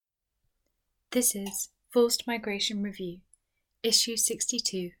This is Forced Migration Review, Issue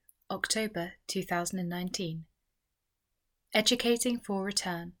 62, October 2019. Educating for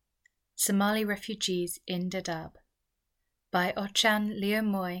Return, Somali Refugees in Dadaab, by Ochan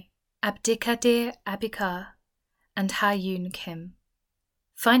Leomoy, Abdikadir Abikar, and Ha-Yoon Kim.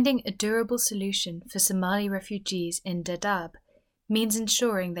 Finding a durable solution for Somali refugees in Dadaab means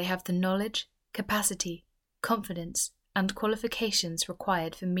ensuring they have the knowledge, capacity, confidence, and qualifications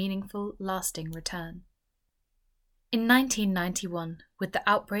required for meaningful, lasting return. In 1991, with the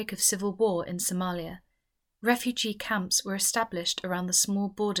outbreak of civil war in Somalia, refugee camps were established around the small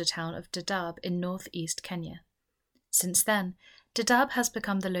border town of Dadaab in northeast Kenya. Since then, Dadaab has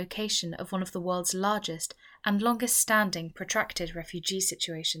become the location of one of the world's largest and longest-standing protracted refugee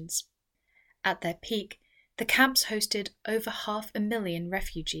situations. At their peak, the camps hosted over 500,000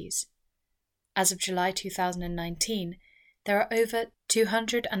 refugees. As of July 2019, there are over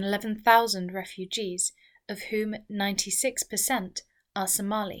 211,000 refugees, of whom 96% are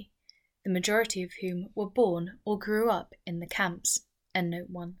Somali, the majority of whom were born or grew up in the camps. Endnote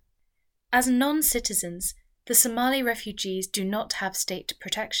 1. As non-citizens, the Somali refugees do not have state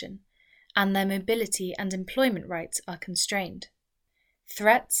protection, and their mobility and employment rights are constrained.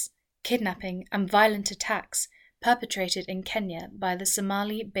 Threats, kidnapping, and violent attacks perpetrated in Kenya by the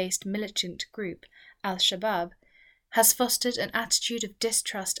Somali-based militant group Al-Shabaab has fostered an attitude of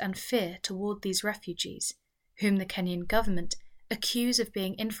distrust and fear toward these refugees, whom the Kenyan government accuse of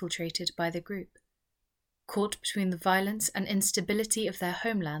being infiltrated by the group. Caught between the violence and instability of their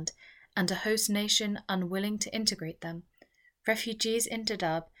homeland and a host nation unwilling to integrate them, refugees in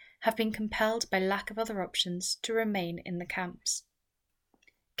Dadaab have been compelled by lack of other options to remain in the camps.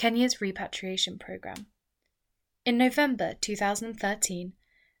 Kenya's repatriation program. In November 2013,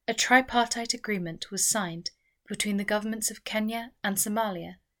 a tripartite agreement was signed between the governments of Kenya and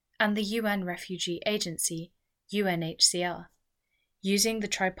Somalia and the UN Refugee Agency, UNHCR. Using the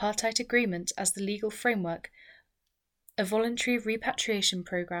tripartite agreement as the legal framework, a voluntary repatriation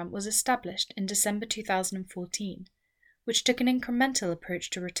program was established in December 2014, which took an incremental approach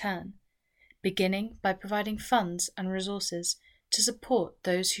to return, beginning by providing funds and resources to support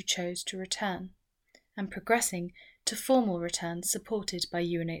those who chose to return, and progressing to formal returns supported by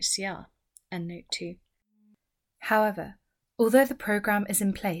UNHCR. Endnote 2. However, although the program is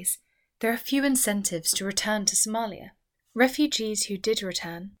in place, there are few incentives to return to Somalia. Refugees who did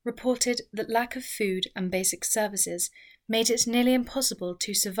return reported that lack of food and basic services made it nearly impossible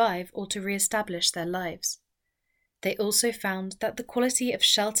to survive or to re-establish their lives. They also found that the quality of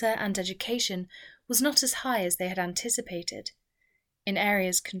shelter and education was not as high as they had anticipated. In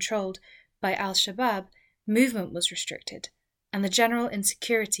areas controlled by Al-Shabaab, movement was restricted, and the general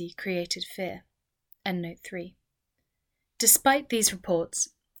insecurity created fear. Endnote 3. Despite these reports,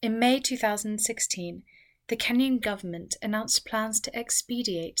 in May 2016, the Kenyan government announced plans to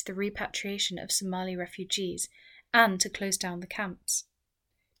expedite the repatriation of Somali refugees and to close down the camps.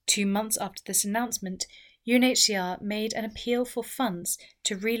 2 months after this announcement, UNHCR made an appeal for funds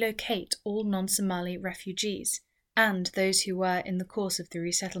to relocate all non-Somali refugees and those who were in the course of the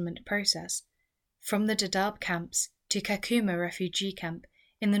resettlement process from the Dadaab camps to Kakuma refugee camp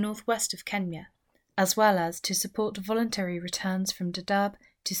in the northwest of Kenya, as well as to support voluntary returns from Dadaab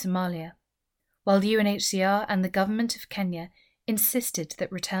to Somalia. While UNHCR and the government of Kenya insisted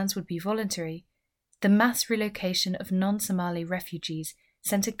that returns would be voluntary, the mass relocation of non-Somali refugees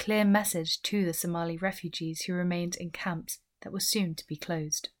sent a clear message to the Somali refugees who remained in camps that were soon to be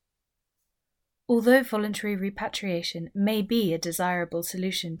closed. Although voluntary repatriation may be a desirable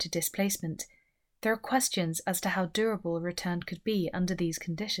solution to displacement, there are questions as to how durable a return could be under these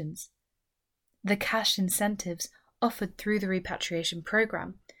conditions. The cash incentives offered through the repatriation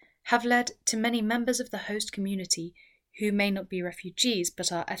program have led to many members of the host community who may not be refugees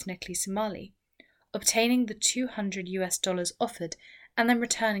but are ethnically Somali, obtaining the $200 offered and then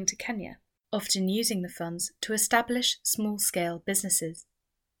returning to Kenya, often using the funds to establish small-scale businesses.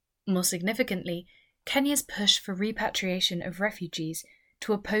 More significantly, Kenya's push for repatriation of refugees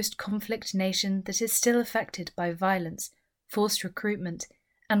to a post-conflict nation that is still affected by violence, forced recruitment,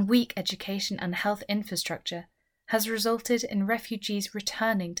 and weak education and health infrastructure has resulted in refugees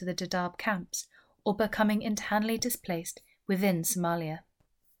returning to the Dadaab camps or becoming internally displaced within Somalia.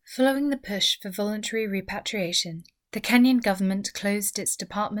 Following the push for voluntary repatriation, the Kenyan government closed its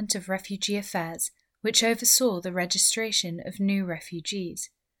Department of Refugee Affairs, which oversaw the registration of new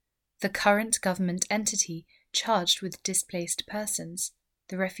refugees. The current government entity charged with displaced persons,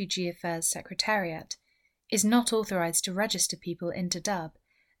 the Refugee Affairs Secretariat, is not authorized to register people in Dadaab,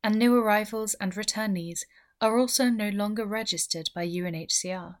 and new arrivals and returnees are also no longer registered by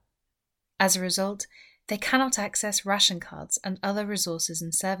UNHCR. As a result, they cannot access ration cards and other resources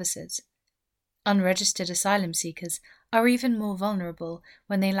and services. Unregistered asylum seekers are even more vulnerable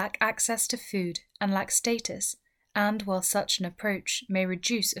when they lack access to food and lack status, and while such an approach may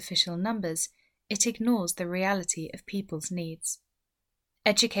reduce official numbers, it ignores the reality of people's needs.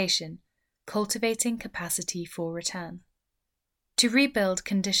 Education, cultivating capacity for return. To rebuild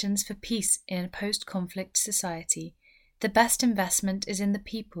conditions for peace in a post-conflict society, the best investment is in the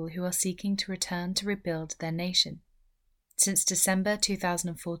people who are seeking to return to rebuild their nation. Since December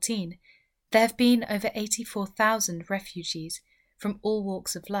 2014, there have been over 84,000 refugees from all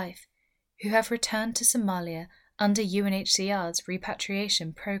walks of life who have returned to Somalia under UNHCR's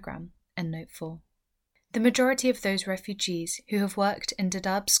repatriation programme, Endnote 4. The majority of those refugees who have worked in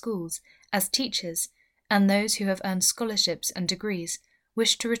Dadaab schools as teachers and those who have earned scholarships and degrees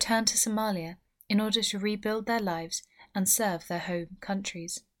wish to return to Somalia in order to rebuild their lives and serve their home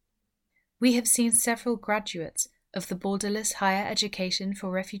countries. We have seen several graduates of the Borderless Higher Education for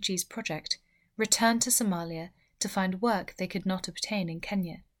Refugees project return to Somalia to find work they could not obtain in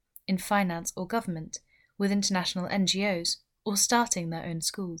Kenya, in finance or government, with international NGOs, or starting their own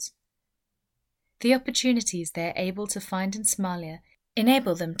schools. The opportunities they are able to find in Somalia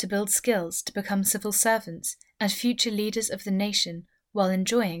enable them to build skills to become civil servants and future leaders of the nation while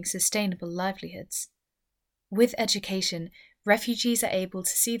enjoying sustainable livelihoods. With education, refugees are able to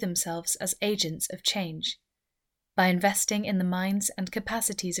see themselves as agents of change. By investing in the minds and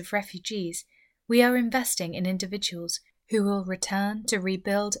capacities of refugees, we are investing in individuals who will return to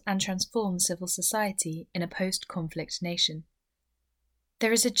rebuild and transform civil society in a post-conflict nation.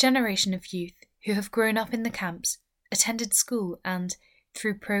 There is a generation of youth who have grown up in the camps, attended school and,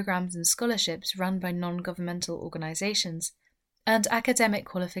 through programs and scholarships run by non-governmental organisations, earned academic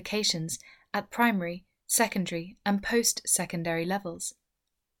qualifications at primary, secondary and post-secondary levels.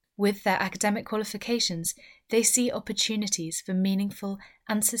 With their academic qualifications, they see opportunities for meaningful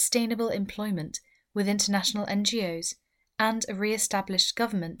and sustainable employment with international NGOs and a re-established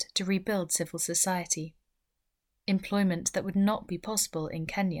government to rebuild civil society. Employment that would not be possible in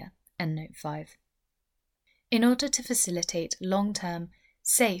Kenya, Endnote 5. In order to facilitate long-term,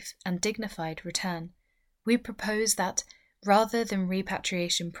 safe and dignified return, we propose that, rather than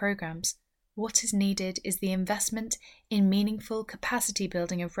repatriation programs, what is needed is the investment in meaningful capacity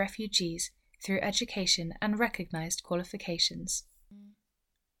building of refugees through education and recognised qualifications.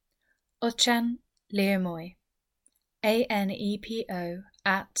 Ochan Leomoy, ANEPO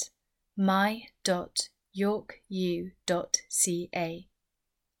at my.yorku.ca.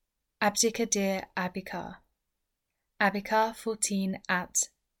 Abdikadir Abikar, Abikar14 at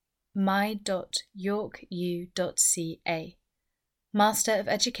my.yorku.ca. Master of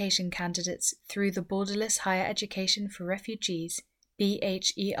Education candidates through the Borderless Higher Education for Refugees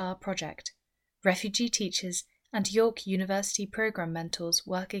BHER project, refugee teachers and York University Programme mentors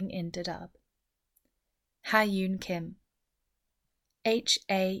working in Dadaab. Ha-Yoon Kim,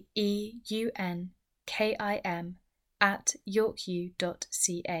 HAEUNKIM at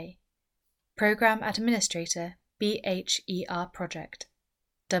yorku.ca. Programme Administrator BHER project,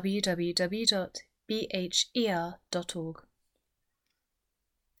 www.bher.org.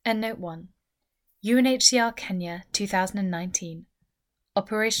 Endnote 1. UNHCR Kenya 2019.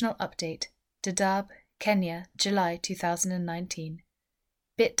 Operational Update. Dadaab, Kenya, July 2019.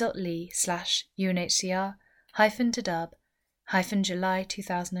 bit.ly/UNHCR-Dadaab-July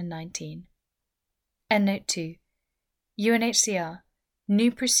 2019. Endnote 2. UNHCR.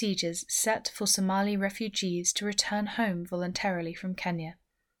 New procedures set for Somali refugees to return home voluntarily from Kenya.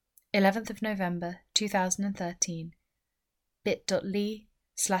 11th of November 2013.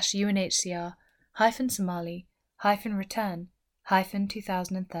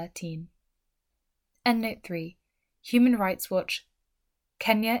 bit.ly/UNHCR-Somali-return-2013. Endnote 3. Human Rights Watch.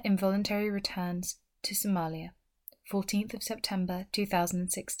 Kenya Involuntary Returns to Somalia. 14th of September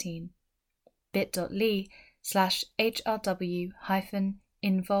 2016.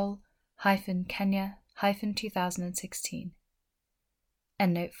 bit.ly/HRW-invol-Kenya-2016.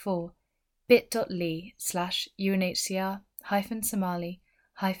 Endnote 4.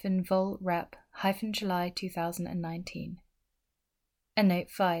 bit.ly/UNHCR-Somali-vol-rep-July 2019. Endnote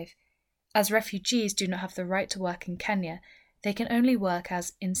 5. As refugees do not have the right to work in Kenya, they can only work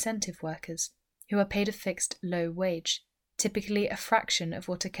as incentive workers, who are paid a fixed low wage, typically a fraction of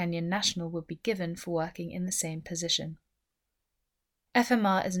what a Kenyan national would be given for working in the same position.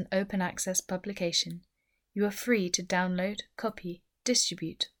 FMR is an open access publication. You are free to download, copy,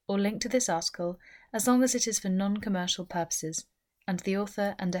 distribute, or link to this article as long as it is for non-commercial purposes, and the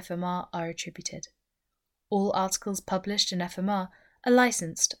author and FMR are attributed. All articles published in FMR are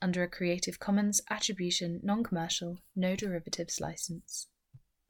licensed under a Creative Commons Attribution Non-Commercial No Derivatives license.